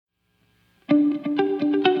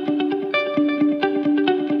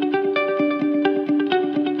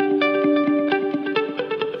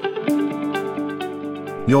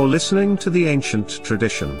You're listening to The Ancient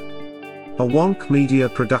Tradition, a Wonk Media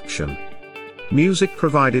production. Music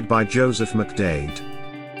provided by Joseph McDade.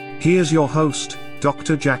 Here's your host,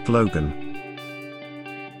 Dr. Jack Logan.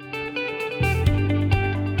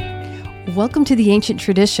 Welcome to The Ancient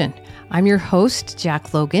Tradition. I'm your host,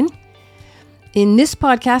 Jack Logan. In this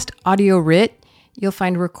podcast, Audio Writ, you'll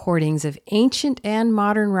find recordings of ancient and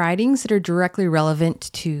modern writings that are directly relevant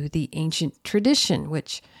to the ancient tradition,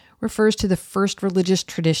 which refers to the first religious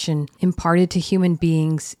tradition imparted to human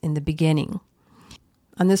beings in the beginning.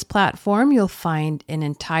 On this platform, you'll find an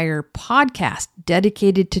entire podcast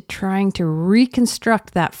dedicated to trying to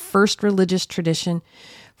reconstruct that first religious tradition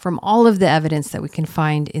from all of the evidence that we can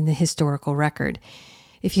find in the historical record.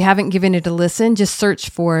 If you haven't given it a listen, just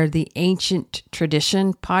search for the Ancient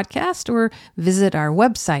Tradition podcast or visit our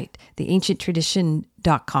website,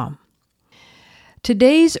 theancienttradition.com.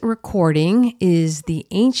 Today's recording is the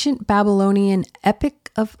ancient Babylonian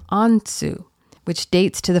Epic of Anzu, which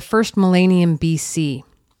dates to the first millennium BC.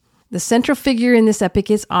 The central figure in this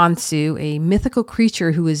epic is Anzu, a mythical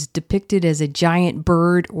creature who is depicted as a giant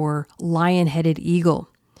bird or lion-headed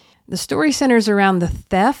eagle. The story centers around the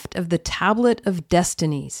theft of the Tablet of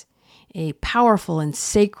Destinies, a powerful and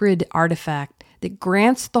sacred artifact that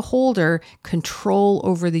grants the holder control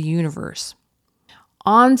over the universe.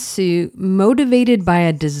 Anzu, motivated by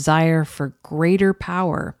a desire for greater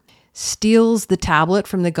power, steals the tablet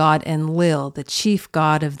from the god Enlil, the chief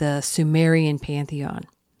god of the Sumerian pantheon.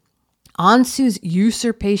 Anzu's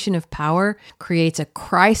usurpation of power creates a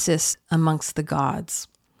crisis amongst the gods.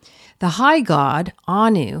 The high god,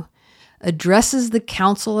 Anu, addresses the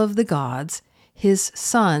council of the gods, his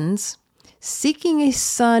sons, seeking a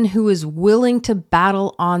son who is willing to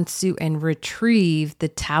battle Anzu and retrieve the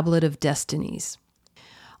Tablet of Destinies.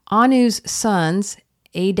 Anu's sons,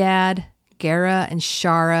 Adad, Gera, and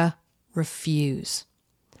Shara, refuse.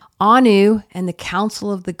 Anu and the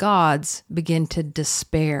council of the gods begin to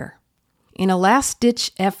despair. In a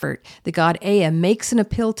last-ditch effort, the god Ea makes an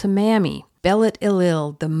appeal to Mami, Belit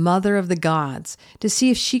Ilil, the mother of the gods, to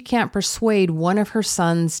see if she can't persuade one of her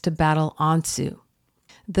sons to battle Anzu.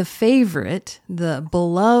 The favorite, the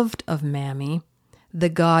beloved of Mami, the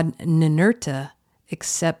god Ninurta,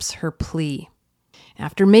 accepts her plea.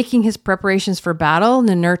 After making his preparations for battle,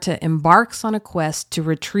 Ninurta embarks on a quest to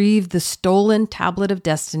retrieve the stolen Tablet of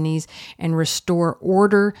Destinies and restore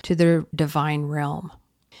order to the divine realm.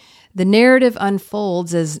 The narrative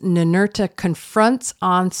unfolds as Ninurta confronts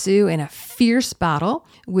Anzu in a fierce battle,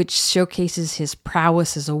 which showcases his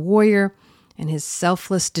prowess as a warrior and his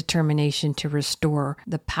selfless determination to restore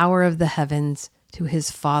the power of the heavens to his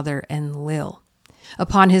father Enlil.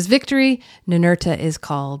 Upon his victory, Ninurta is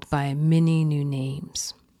called by many new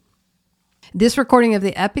names. This recording of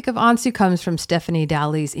the Epic of Anzu comes from Stephanie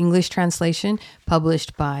Dalley's English translation,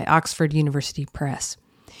 published by Oxford University Press.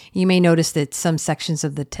 You may notice that some sections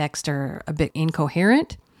of the text are a bit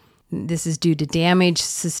incoherent. This is due to damage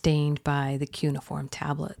sustained by the cuneiform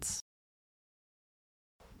tablets.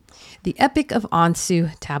 The Epic of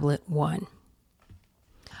Anzu, Tablet 1.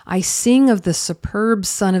 I sing of the superb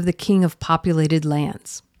son of the king of populated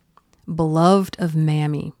lands, beloved of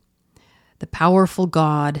Mami, the powerful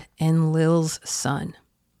god Enlil's son.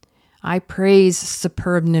 I praise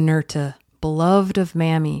superb Ninurta, beloved of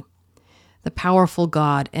Mami, the powerful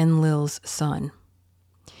god Enlil's son.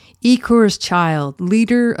 Ikur's child,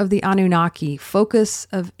 leader of the Anunnaki, focus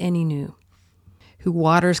of Eninu, who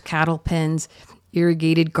waters cattle pens,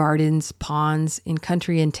 irrigated gardens, ponds in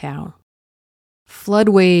country and town. Flood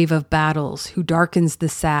wave of battles, who darkens the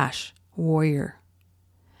sash, warrior.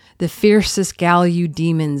 The fiercest Galliu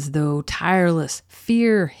demons, though tireless,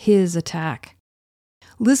 fear his attack.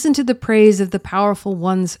 Listen to the praise of the powerful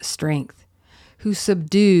one's strength, who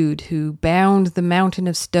subdued, who bound the mountain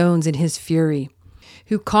of stones in his fury,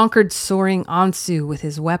 who conquered soaring Anzu with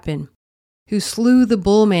his weapon, who slew the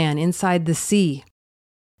bullman inside the sea,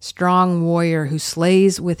 strong warrior who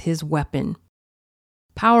slays with his weapon.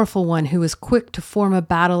 Powerful one who is quick to form a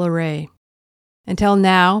battle array. Until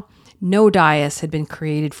now, no dais had been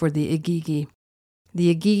created for the Igigi.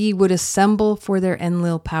 The Igigi would assemble for their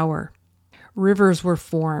Enlil power. Rivers were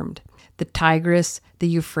formed, the Tigris, the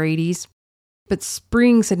Euphrates, but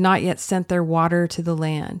springs had not yet sent their water to the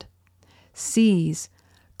land. Seas,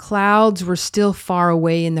 clouds were still far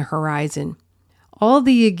away in the horizon. All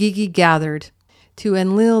the Igigi gathered. To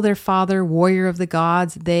Enlil, their father, warrior of the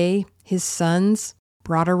gods, they, his sons,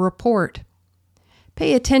 brought a report.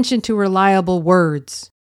 Pay attention to reliable words.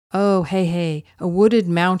 Oh, hey, a wooded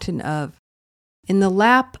mountain of, in the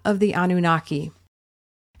lap of the Anunnaki,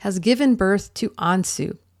 has given birth to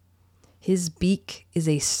Anzu. His beak is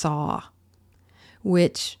a saw.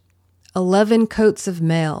 which 11 coats of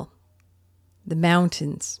mail, the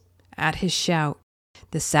mountains, at his shout,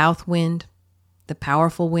 the south wind, the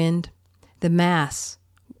powerful wind, the mass,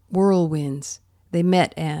 whirlwinds, they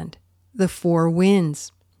met, and the four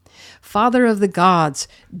winds. Father of the gods,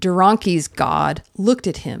 Duranki's god, looked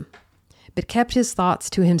at him, but kept his thoughts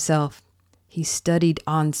to himself. He studied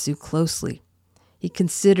Anzu closely. He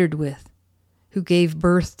considered with, who gave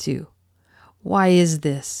birth to. Why is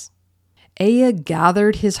this? Ea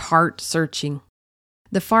gathered his heart searching.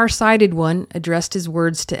 The far-sighted one addressed his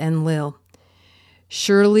words to Enlil.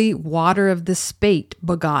 Surely water of the spate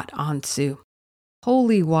begot Anzu.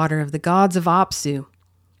 Holy water of the gods of Apsu.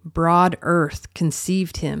 Broad earth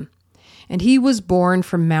conceived him, and he was born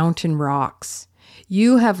from mountain rocks.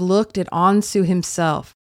 You have looked at Anzu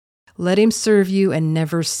himself. Let him serve you and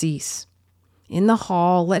never cease. In the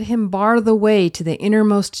hall, let him bar the way to the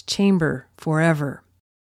innermost chamber forever.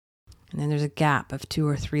 And then there's a gap of 2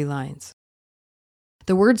 or 3 lines.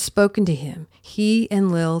 The words spoken to him, he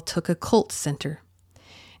and Lil took a cult center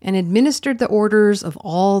and administered the orders of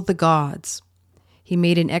all the gods. He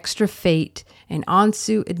made an extra fate, and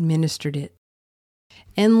Anzu administered it.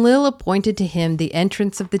 Enlil appointed to him the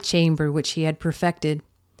entrance of the chamber which he had perfected.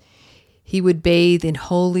 He would bathe in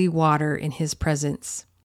holy water in his presence.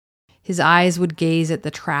 His eyes would gaze at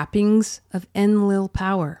the trappings of Enlil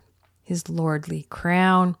power, his lordly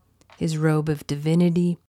crown, his robe of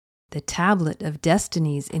divinity, the tablet of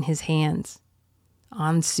destinies in his hands.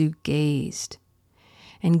 Anzu gazed,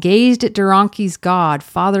 and gazed at Duranki's god,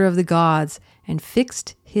 father of the gods, and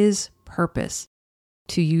fixed his purpose,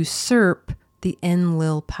 to usurp the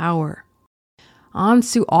Enlil power.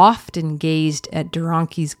 Anzu often gazed at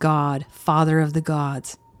Duranki's god, father of the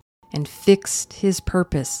gods, and fixed his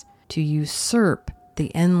purpose to usurp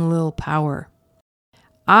the Enlil power.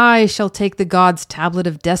 I shall take the gods' tablet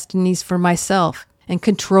of destinies for myself and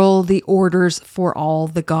control the orders for all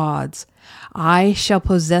the gods. I shall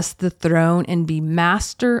possess the throne and be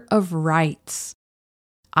master of rights.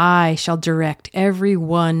 I shall direct every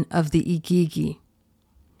one of the Igigi.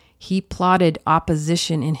 He plotted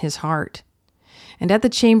opposition in his heart, and at the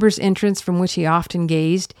chamber's entrance from which he often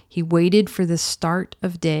gazed, he waited for the start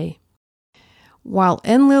of day. While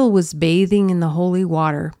Enlil was bathing in the holy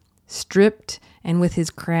water, stripped and with his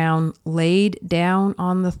crown laid down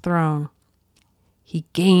on the throne, he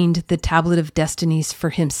gained the tablet of destinies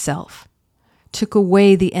for himself, took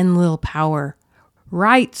away the Enlil power.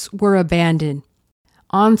 Rights were abandoned.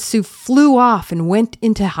 Anzu flew off and went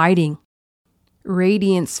into hiding.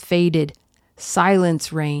 Radiance faded.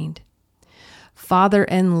 Silence reigned. Father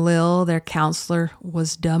Enlil, their counselor,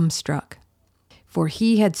 was dumbstruck, for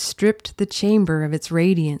he had stripped the chamber of its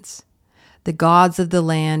radiance. The gods of the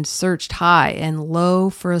land searched high and low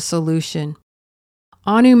for a solution.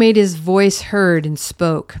 Anu made his voice heard and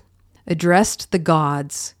spoke, addressed the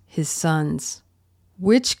gods, his sons.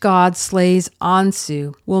 Which god slays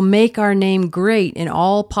Anzu will make our name great in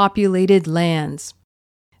all populated lands?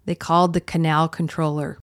 They called the canal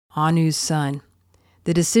controller, Anu's son.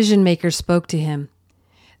 The decision maker spoke to him.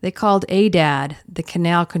 They called Adad, the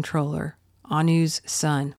canal controller, Anu's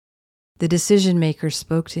son. The decision maker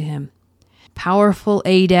spoke to him. Powerful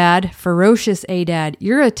Adad, ferocious Adad,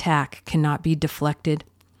 your attack cannot be deflected.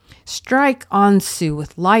 Strike Anzu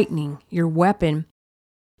with lightning, your weapon.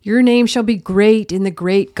 Your name shall be great in the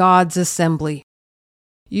great gods' assembly.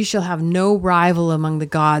 You shall have no rival among the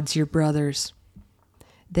gods, your brothers.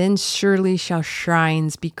 Then surely shall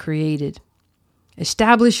shrines be created.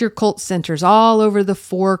 Establish your cult centers all over the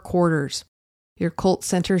 4 quarters. Your cult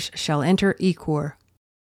centers shall enter Ichor.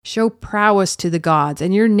 Show prowess to the gods,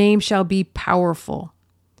 and your name shall be powerful.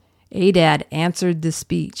 Adad answered the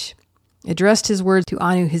speech, addressed his words to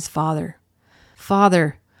Anu his father.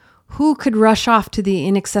 Father, who could rush off to the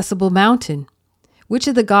inaccessible mountain? Which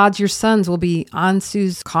of the gods your sons will be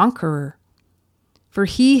Anzu's conqueror? For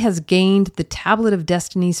he has gained the tablet of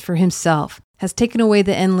destinies for himself, has taken away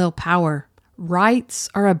the Enlil power. Rights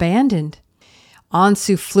are abandoned.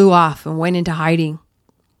 Anzu flew off and went into hiding.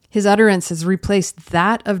 His utterance has replaced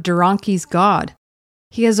that of Duranki's god.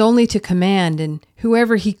 He has only to command, and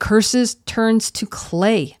whoever he curses turns to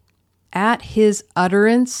clay. At his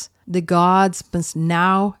utterance, the gods must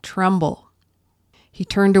now tremble. He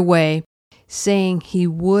turned away, saying he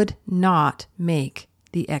would not make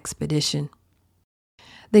the expedition.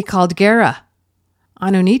 They called Gera,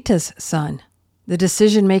 Anunita's son. The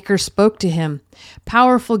decision maker spoke to him.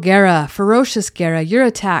 Powerful Gera, ferocious Gera, your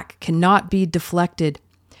attack cannot be deflected.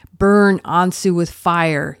 Burn Anzu with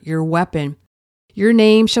fire, your weapon. Your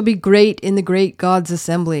name shall be great in the great gods'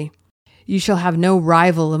 assembly. You shall have no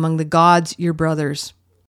rival among the gods, your brothers.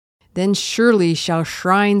 Then surely shall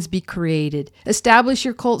shrines be created. Establish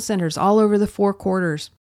your cult centers all over the four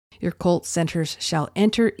quarters. Your cult centers shall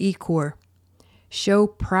enter Ekur. Show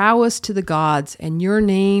prowess to the gods, and your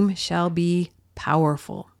name shall be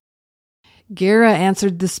powerful. Gera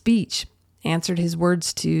answered the speech, answered his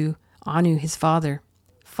words to Anu his father.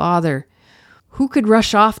 Father, who could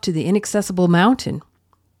rush off to the inaccessible mountain?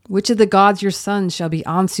 Which of the gods your sons shall be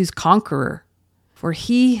Ansu's conqueror? For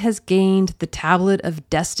he has gained the tablet of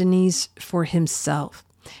destinies for himself,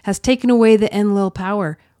 has taken away the Enlil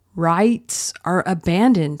power. Rites are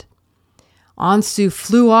abandoned. Ansu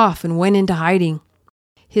flew off and went into hiding.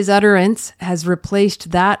 His utterance has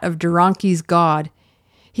replaced that of Duranki's god.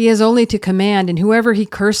 He has only to command, and whoever he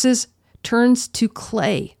curses turns to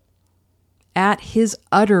clay. At his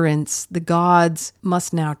utterance, the gods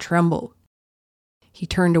must now tremble. He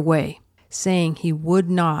turned away, saying he would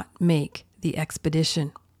not make the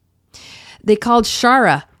expedition. They called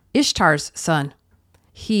Shara, Ishtar's son.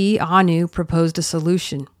 He, Anu, proposed a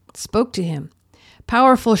solution, spoke to him.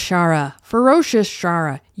 Powerful Shara, ferocious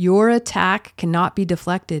Shara, your attack cannot be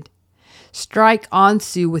deflected. Strike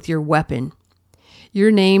Ansu with your weapon. Your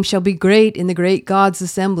name shall be great in the great gods'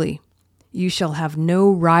 assembly. You shall have no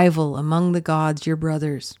rival among the gods, your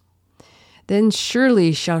brothers. Then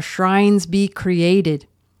surely shall shrines be created.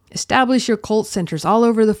 Establish your cult centers all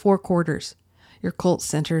over the four quarters. Your cult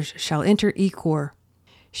centers shall enter Ekur.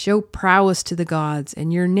 Show prowess to the gods,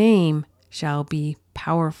 and your name shall be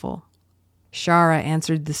powerful. Shara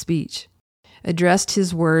answered the speech, addressed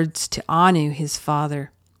his words to Anu his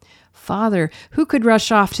father. Father, who could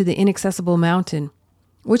rush off to the inaccessible mountain?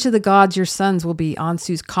 Which of the gods your sons will be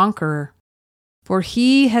Ansu's conqueror? For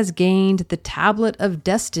he has gained the tablet of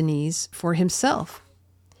destinies for himself,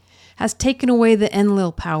 has taken away the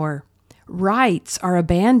Enlil power. Rites are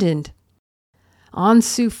abandoned.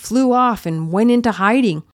 Ansu flew off and went into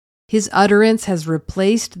hiding. His utterance has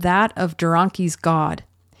replaced that of Duranki's god.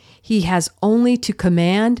 He has only to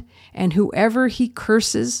command, and whoever he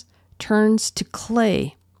curses turns to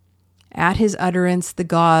clay. At his utterance, the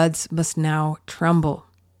gods must now tremble.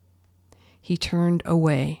 He turned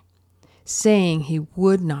away, saying he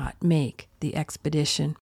would not make the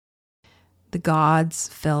expedition. The gods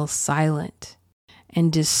fell silent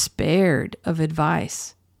and despaired of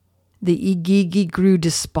advice. The Igigi grew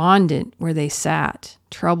despondent where they sat,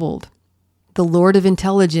 troubled. The Lord of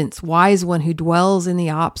Intelligence, wise one who dwells in the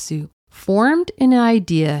Apsu, formed an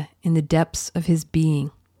idea in the depths of his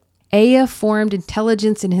being. Ea formed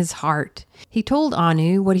intelligence in his heart. He told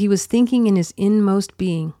Anu what he was thinking in his inmost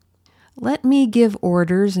being. Let me give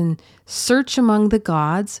orders and search among the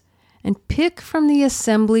gods and pick from the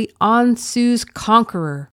assembly Ansu's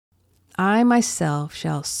conqueror. I myself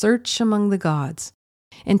shall search among the gods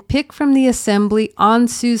and pick from the assembly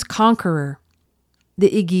Ansu's conqueror. The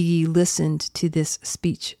Igigi listened to this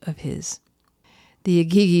speech of his. The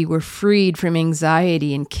Igigi were freed from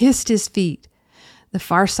anxiety and kissed his feet. The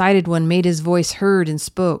far-sighted one made his voice heard and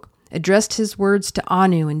spoke, addressed his words to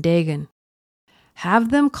Anu and Dagon.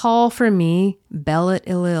 Have them call for me Belit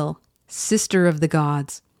Ilil, sister of the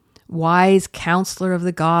gods, wise counselor of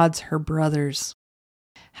the gods, her brothers.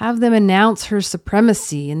 Have them announce her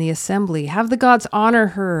supremacy in the assembly. Have the gods honor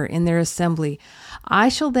her in their assembly. I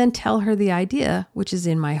shall then tell her the idea which is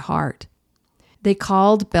in my heart. They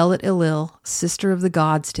called Belit Ilil, sister of the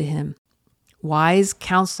gods, to him, wise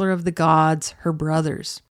counselor of the gods, her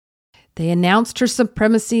brothers. They announced her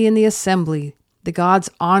supremacy in the assembly. The gods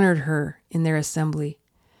honored her in their assembly.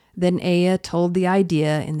 Then Ea told the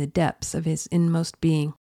idea in the depths of his inmost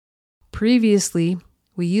being. Previously,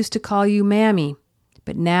 we used to call you Mammy,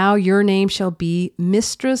 but now your name shall be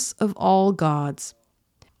Mistress of all gods.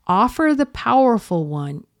 Offer the powerful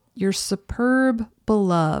one, your superb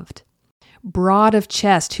beloved, broad of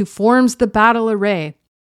chest, who forms the battle array.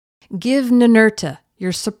 Give Ninurta,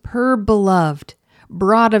 your superb beloved,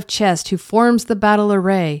 broad of chest, who forms the battle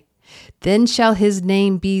array. Then shall his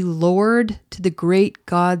name be Lord to the great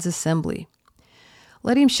gods' assembly.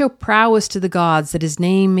 Let him show prowess to the gods, that his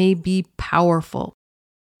name may be powerful.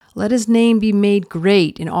 Let his name be made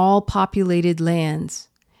great in all populated lands.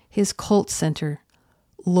 His cult center,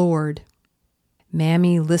 Lord.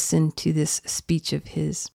 Mammy listened to this speech of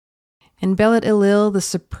his. And Belit Ilil, the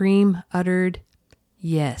supreme, uttered,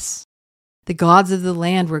 yes. The gods of the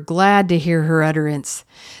land were glad to hear her utterance.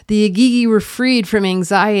 The Igigi were freed from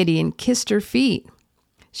anxiety and kissed her feet.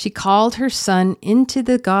 She called her son into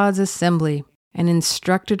the gods' assembly and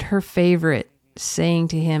instructed her favorite, saying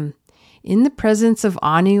to him, in the presence of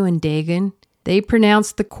Anu and Dagon, they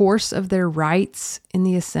pronounced the course of their rites in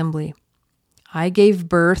the assembly. I gave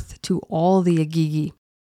birth to all the Igigi.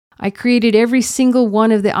 I created every single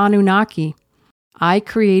one of the Anunnaki. I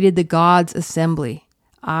created the gods' assembly.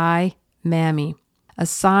 I, Mami,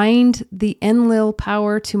 assigned the Enlil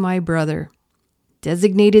power to my brother,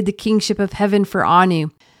 designated the kingship of heaven for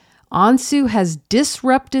Anu. Anzu has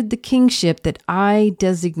disrupted the kingship that I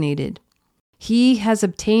designated. He has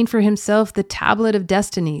obtained for himself the tablet of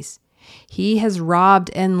destinies. He has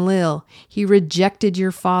robbed Enlil. He rejected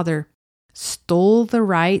your father, stole the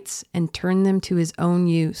rights, and turned them to his own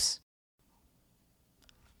use.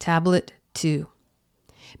 Tablet 2.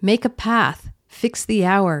 Make a path, fix the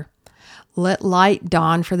hour. Let light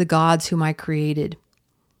dawn for the gods whom I created.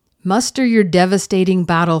 Muster your devastating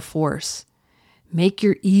battle force. Make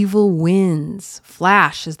your evil winds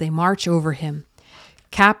flash as they march over him.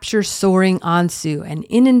 Capture soaring Anzu and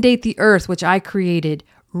inundate the earth which I created.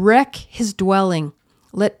 Wreck his dwelling.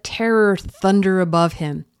 Let terror thunder above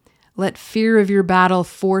him. Let fear of your battle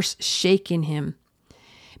force shake in him.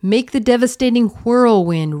 Make the devastating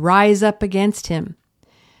whirlwind rise up against him.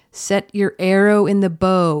 Set your arrow in the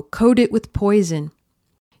bow, coat it with poison.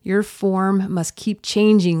 Your form must keep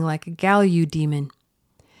changing like a Galliu demon.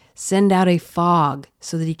 Send out a fog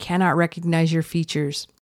so that he cannot recognize your features.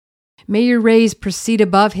 May your rays proceed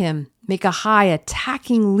above him. Make a high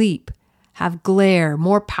attacking leap. Have glare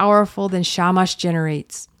more powerful than Shamash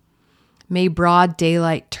generates. May broad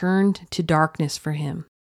daylight turn to darkness for him.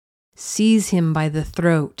 Seize him by the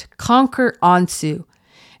throat. Conquer Anzu.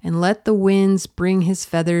 And let the winds bring his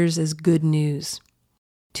feathers as good news.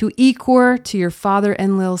 To Ikor, to your father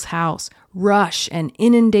Enlil's house, rush and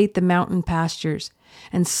inundate the mountain pastures,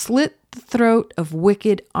 and slit the throat of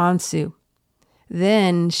wicked Anzu.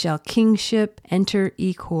 Then shall kingship enter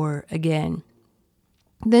Ikor again.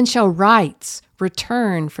 Then shall rights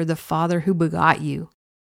return for the father who begot you.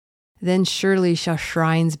 Then surely shall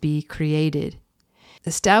shrines be created.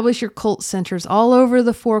 Establish your cult centers all over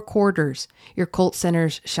the four quarters. Your cult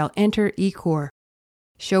centers shall enter Ikor.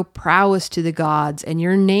 Show prowess to the gods, and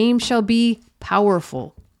your name shall be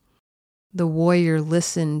powerful. The warrior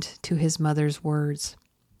listened to his mother's words.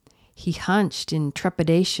 He hunched in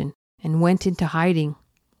trepidation and went into hiding.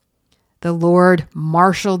 The Lord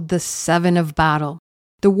marshaled the seven of battle.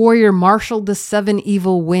 The warrior marshaled the seven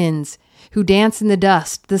evil winds, who dance in the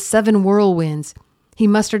dust, the seven whirlwinds. He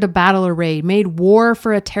mustered a battle array, made war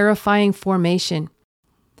for a terrifying formation.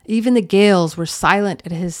 Even the gales were silent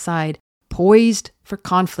at his side, poised for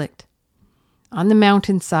conflict. On the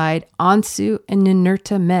mountainside, Anzu and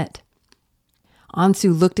Ninurta met.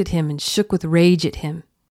 Anzu looked at him and shook with rage at him,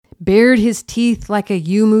 bared his teeth like a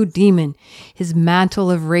Yumu demon. His mantle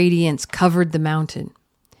of radiance covered the mountain.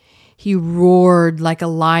 He roared like a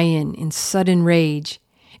lion in sudden rage.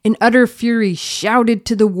 In utter fury, shouted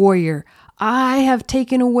to the warrior, I have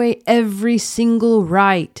taken away every single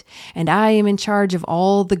right, and I am in charge of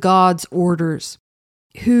all the gods' orders.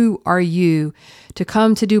 Who are you to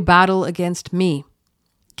come to do battle against me?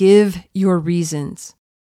 Give your reasons.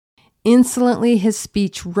 Insolently his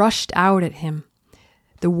speech rushed out at him.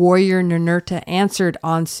 The warrior Ninurta answered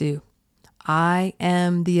Anzu, I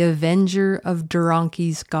am the avenger of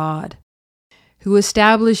Duranki's god, who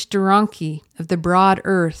established Duranki of the broad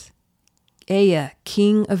earth, Ea,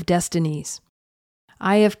 king of destinies.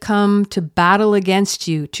 I have come to battle against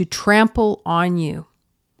you, to trample on you.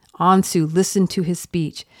 Anzu listened to his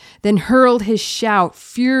speech, then hurled his shout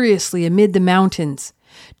furiously amid the mountains.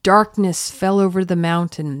 Darkness fell over the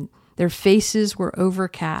mountain. Their faces were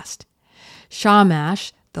overcast.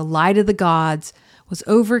 Shamash, the light of the gods, was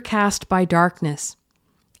overcast by darkness.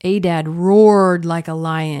 Adad roared like a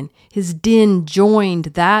lion. His din joined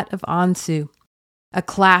that of Anzu. A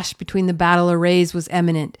clash between the battle arrays was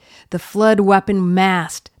imminent. The flood weapon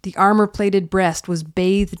massed. The armor-plated breast was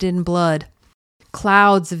bathed in blood.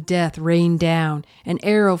 Clouds of death rained down. An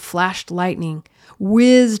arrow flashed lightning,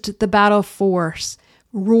 whizzed the battle force,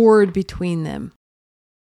 roared between them.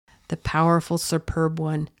 The powerful, superb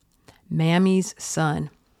one, Mami's son,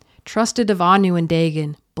 trusted of Anu and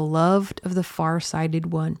Dagon, beloved of the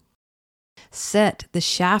far-sighted one, set the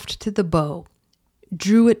shaft to the bow,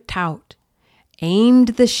 drew it taut, aimed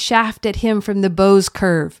the shaft at him from the bow's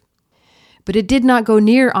curve. But it did not go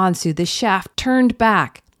near Anzu. The shaft turned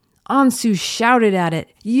back. Anzu shouted at it,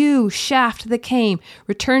 You, shaft that came,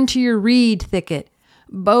 return to your reed thicket.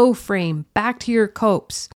 Bow frame, back to your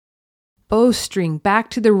copse. Bowstring, back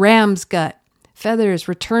to the ram's gut. Feathers,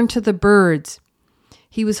 return to the birds.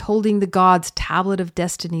 He was holding the god's tablet of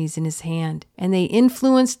destinies in his hand, and they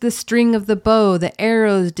influenced the string of the bow. The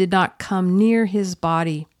arrows did not come near his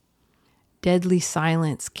body. Deadly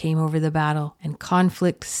silence came over the battle, and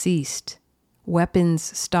conflict ceased. Weapons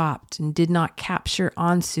stopped and did not capture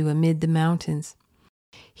Anzu amid the mountains.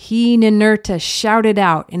 He, Ninurta, shouted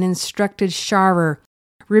out and instructed Sharer,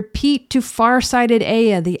 "Repeat to far-sighted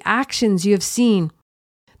Ea the actions you have seen."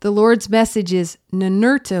 The Lord's message is,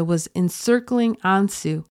 Ninurta was encircling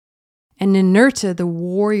Anzu, and Ninurta the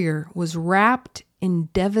warrior was wrapped in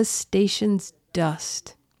devastation's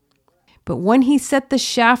dust. But when he set the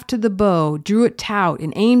shaft to the bow, drew it taut,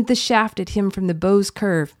 and aimed the shaft at him from the bow's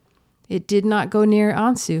curve, it did not go near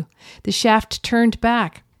Anzu. The shaft turned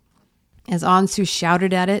back. As Anzu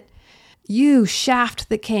shouted at it, "You shaft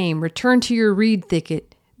that came, return to your reed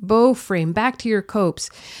thicket. Bow frame, back to your copse.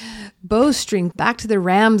 Bowstring, back to the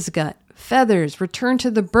ram's gut. Feathers, return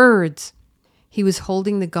to the birds." He was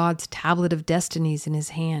holding the god's tablet of destinies in his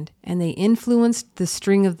hand, and they influenced the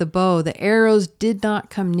string of the bow. The arrows did not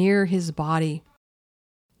come near his body.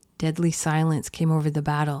 Deadly silence came over the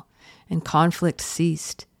battle, and conflict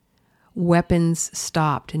ceased. Weapons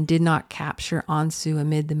stopped and did not capture Anzu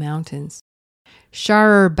amid the mountains.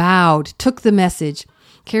 Sharer bowed, took the message,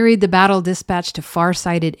 carried the battle dispatch to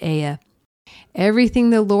far-sighted Ea. Everything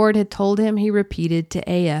the Lord had told him, he repeated to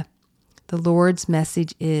Ea. The Lord's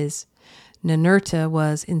message is, Ninurta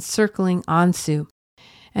was encircling Anzu,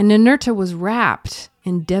 and Ninurta was wrapped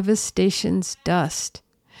in devastation's dust.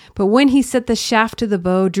 But when he set the shaft to the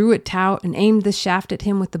bow, drew it taut, and aimed the shaft at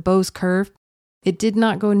him with the bow's curve, it did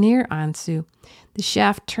not go near Anzu. The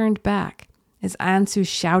shaft turned back. As Anzu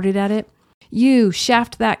shouted at it, "You,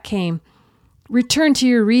 shaft that came, return to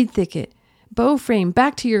your reed thicket. Bow frame,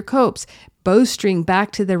 back to your copse. Bowstring,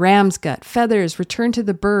 back to the ram's gut. Feathers, return to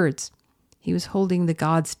the birds." He was holding the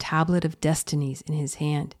god's tablet of destinies in his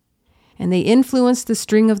hand, and they influenced the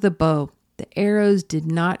string of the bow. The arrows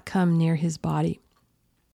did not come near his body.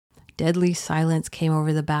 Deadly silence came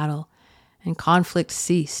over the battle, and conflict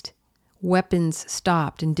ceased. Weapons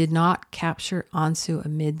stopped and did not capture Anzu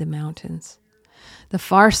amid the mountains. The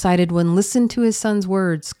far-sighted one listened to his son's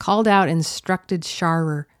words, called out, and instructed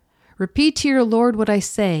Sharer, "Repeat to your Lord what I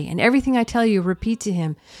say, and everything I tell you, repeat to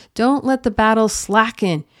him. Don't let the battle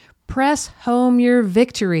slacken. Press home your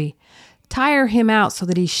victory. Tire him out so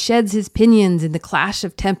that he sheds his pinions in the clash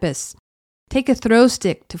of tempests. Take a throw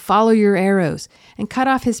stick to follow your arrows, and cut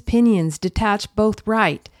off his pinions, detach both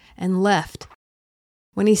right and left.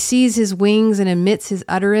 When he sees his wings and emits his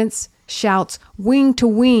utterance, shouts, 'Wing to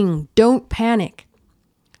wing, don't panic.'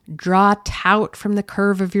 Draw taut from the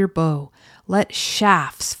curve of your bow. Let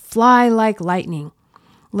shafts fly like lightning.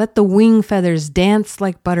 Let the wing feathers dance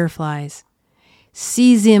like butterflies.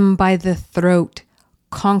 Seize him by the throat,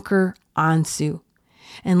 conquer Anzu,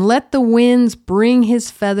 and let the winds bring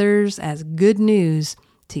his feathers as good news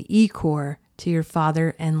to Ikor, to your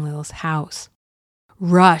father Enlil's house.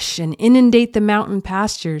 Rush and inundate the mountain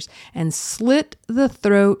pastures and slit the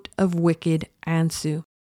throat of wicked Anzu.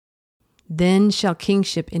 Then shall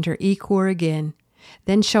kingship enter Ikor again.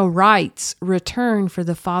 Then shall rights return for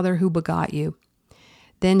the father who begot you.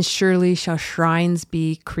 Then surely shall shrines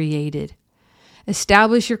be created.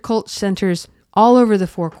 Establish your cult centers all over the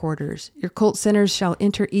four quarters. Your cult centers shall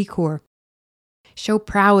enter Ikor. Show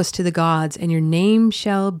prowess to the gods, and your name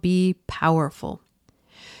shall be powerful."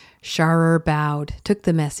 Sharer bowed, took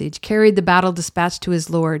the message, carried the battle dispatch to his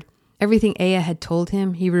lord. Everything Ea had told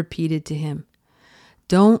him, he repeated to him.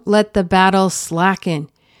 "Don't let the battle slacken.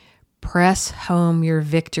 Press home your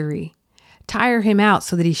victory. Tire him out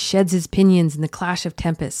so that he sheds his pinions in the clash of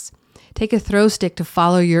tempests. Take a throw stick to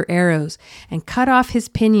follow your arrows, and cut off his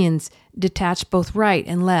pinions, detach both right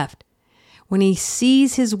and left. When he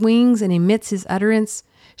sees his wings and emits his utterance,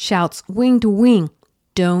 shouts, 'Wing to wing,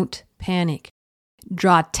 don't panic.'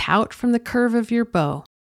 Draw taut from the curve of your bow.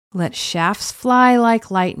 Let shafts fly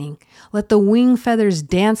like lightning. Let the wing feathers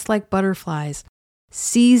dance like butterflies.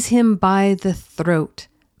 Seize him by the throat.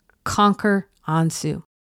 Conquer Anzu.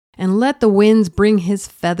 And let the winds bring his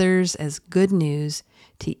feathers as good news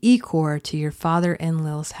to Ikor, to your father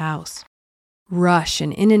Enlil's house. Rush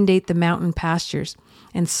and inundate the mountain pastures,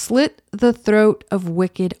 and slit the throat of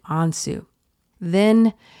wicked Anzu.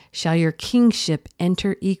 Then shall your kingship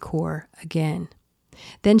enter Ikor again.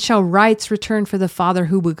 Then shall rights return for the father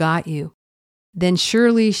who begot you. Then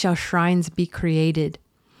surely shall shrines be created.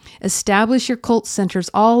 Establish your cult centers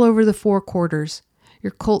all over the four quarters.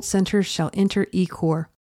 Your cult centers shall enter Ikor.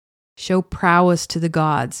 Show prowess to the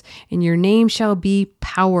gods, and your name shall be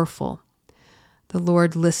powerful." The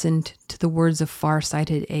Lord listened to the words of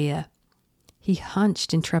far-sighted Ea. He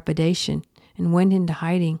hunched in trepidation and went into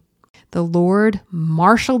hiding. The Lord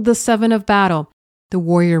marshaled the seven of battle. The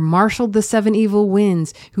warrior marshaled the seven evil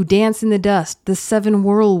winds who dance in the dust, the seven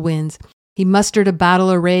whirlwinds. He mustered a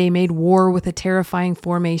battle array, made war with a terrifying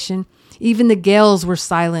formation. Even the gales were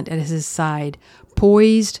silent at his side,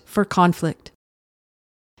 poised for conflict.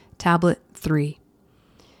 Tablet 3.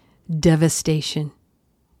 Devastation.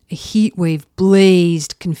 A heat wave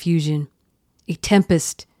blazed confusion. A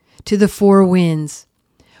tempest to the four winds.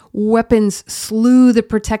 Weapons slew the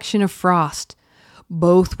protection of frost.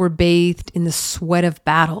 Both were bathed in the sweat of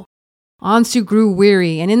battle. Anzu grew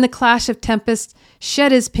weary, and in the clash of tempests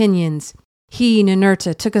shed his pinions. He,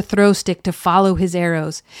 Ninurta, took a throw stick to follow his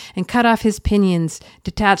arrows, and cut off his pinions,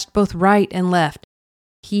 detached both right and left.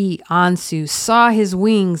 He, Anzu, saw his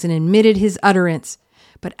wings and emitted his utterance.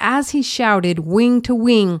 But as he shouted, wing to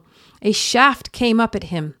wing, a shaft came up at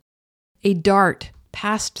him. A dart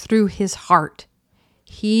passed through his heart.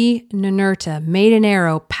 He, Ninurta, made an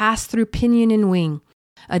arrow pass through pinion and wing.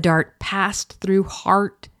 A dart passed through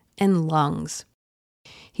heart and lungs.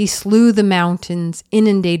 He slew the mountains,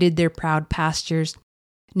 inundated their proud pastures.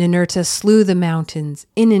 Ninurta slew the mountains,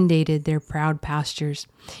 inundated their proud pastures,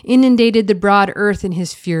 inundated the broad earth in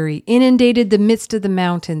his fury, inundated the midst of the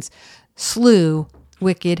mountains, slew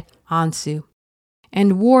wicked Anzu.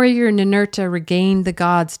 And warrior Ninurta regained the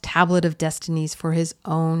god's tablet of destinies for his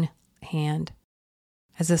own hand.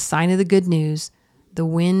 As a sign of the good news, the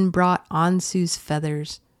wind brought Anzu's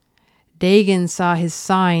feathers. Dagon saw his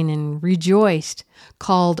sign and rejoiced,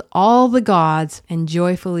 called all the gods, and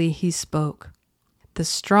joyfully he spoke. The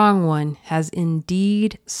strong one has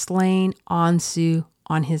indeed slain Anzu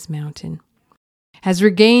on his mountain, has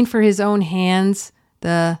regained for his own hands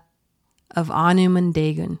the of Anum and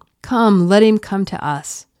Dagon. Come, let him come to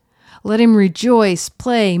us. Let him rejoice,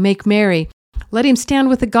 play, make merry. Let him stand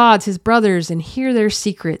with the gods, his brothers, and hear their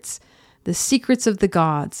secrets, the secrets of the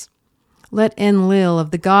gods. Let Enlil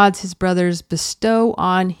of the gods, his brothers, bestow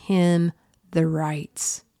on him the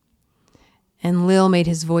rights. Enlil made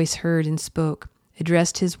his voice heard and spoke,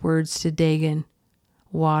 addressed his words to Dagon.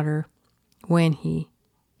 Water, when he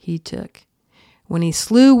took. When he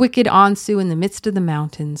slew wicked Anzu in the midst of the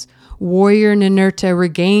mountains, warrior Ninurta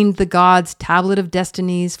regained the god's tablet of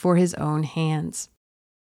destinies for his own hands.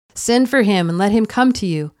 Send for him and let him come to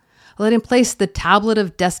you. Let him place the tablet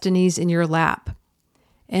of destinies in your lap.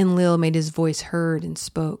 Enlil made his voice heard and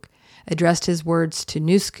spoke, addressed his words to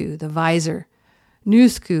Nusku, the visor.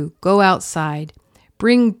 Nusku, go outside.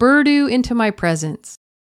 Bring Burdu into my presence.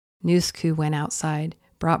 Nusku went outside,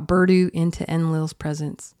 brought Burdu into Enlil's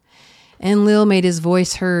presence. Enlil made his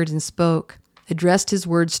voice heard and spoke, addressed his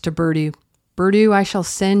words to Burdu. Burdu, I shall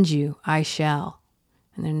send you, I shall.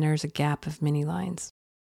 And then there's a gap of many lines.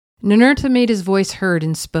 Ninurta made his voice heard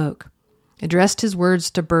and spoke, addressed his words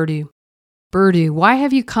to Burdu. Burdu, why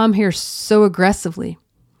have you come here so aggressively?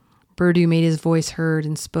 Burdu made his voice heard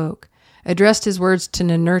and spoke, addressed his words to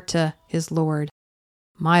Ninurta, his lord.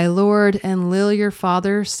 My lord Enlil, your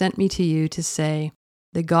father, sent me to you to say,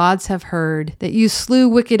 the gods have heard that you slew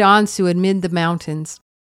wicked Anzu amid the mountains.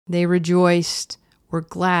 They rejoiced, were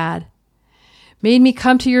glad, made me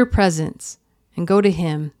come to your presence and go to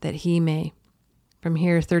him that he may. From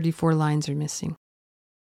here, 34 lines are missing.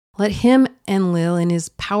 Let him, Enlil, in his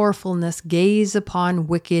powerfulness, gaze upon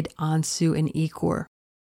wicked Anzu and Ikor.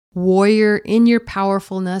 Warrior, in your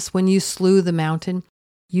powerfulness, when you slew the mountain,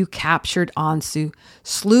 you captured Anzu,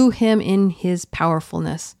 slew him in his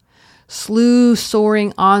powerfulness. Slew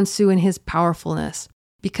soaring Anzu in his powerfulness.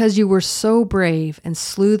 Because you were so brave and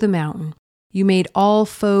slew the mountain, you made all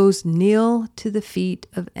foes kneel to the feet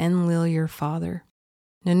of Enlil your father.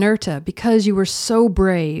 Ninurta, because you were so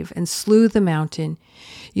brave and slew the mountain,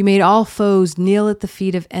 you made all foes kneel at the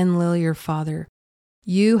feet of Enlil your father.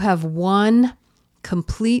 You have won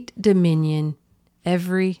complete dominion,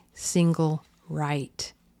 every single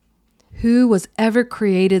right. Who was ever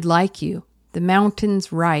created like you? The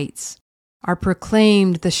mountain's rights are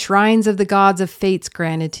proclaimed, the shrines of the gods of fates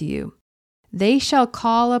granted to you. They shall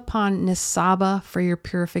call upon Nisaba for your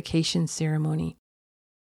purification ceremony.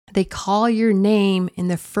 They call your name in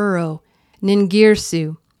the furrow,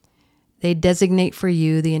 Ningirsu. They designate for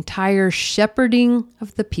you the entire shepherding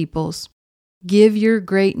of the peoples. Give your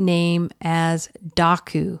great name as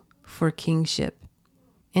Daku for kingship.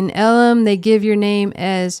 In Elam, they give your name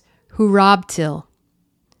as Hurabtil.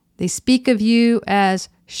 They speak of you as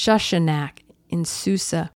Shushanak in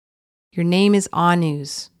Susa. Your name is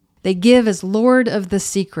Anuz. They give as Lord of the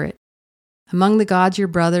Secret. Among the gods, your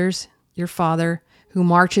brothers, your father, who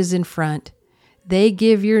marches in front, they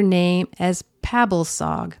give your name as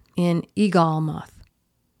Pabalsog in Egalmoth.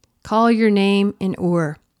 Call your name in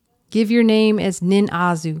Ur. Give your name as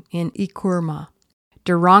Nin-Azu in Ikurma.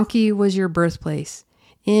 Duranki was your birthplace.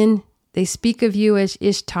 They speak of you as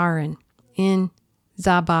Ishtaran in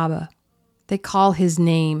Zababa. They call his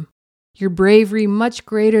name. Your bravery much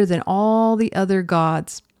greater than all the other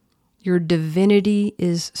gods. Your divinity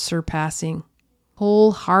is surpassing.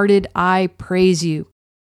 Wholehearted I praise you.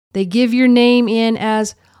 They give your name in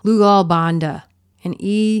as Lugal Banda and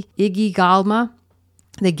Igi Galma.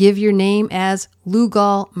 They give your name as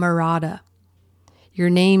Lugal Marada.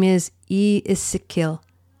 Your name is Isikil.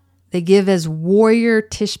 They give as Warrior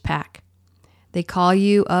Tishpak. They call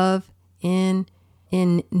you of in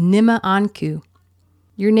Nima Anku.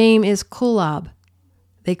 Your name is Kulab.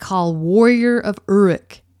 They call Warrior of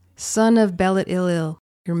Uruk, son of Belit Ilil,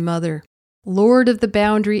 your mother. Lord of the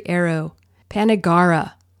Boundary Arrow,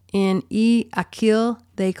 Panagara. In Akil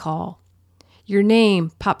they call. Your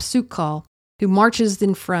name, Papsukal, who marches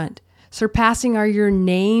in front. Surpassing are your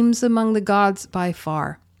names among the gods by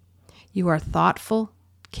far. You are thoughtful,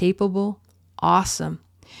 capable, awesome.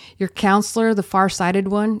 Your counselor, the far-sighted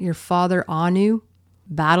one, your father Anu,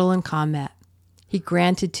 battle and combat. He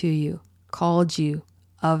granted to you, called you,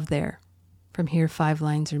 of there. From here 5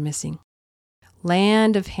 lines are missing.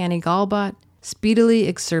 Land of Hanigalbat, speedily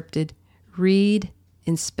excerpted, read,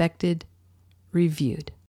 inspected,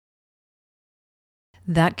 reviewed.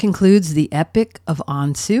 That concludes the Epic of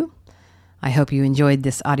Anzu. I hope you enjoyed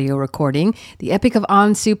this audio recording. The Epic of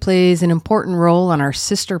Anzu plays an important role on our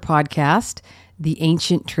sister podcast, The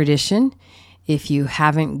Ancient Tradition. If you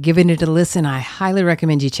haven't given it a listen, I highly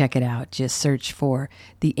recommend you check it out. Just search for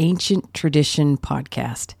The Ancient Tradition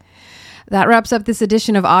podcast. That wraps up this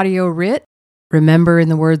edition of Audio Writ. Remember, in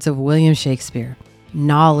the words of William Shakespeare,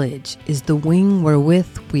 knowledge is the wing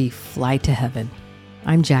wherewith we fly to heaven.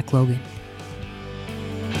 I'm Jack Logan.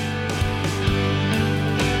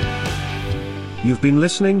 You've been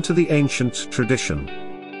listening to The Ancient Tradition,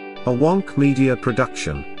 a Wonk Media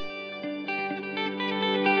production.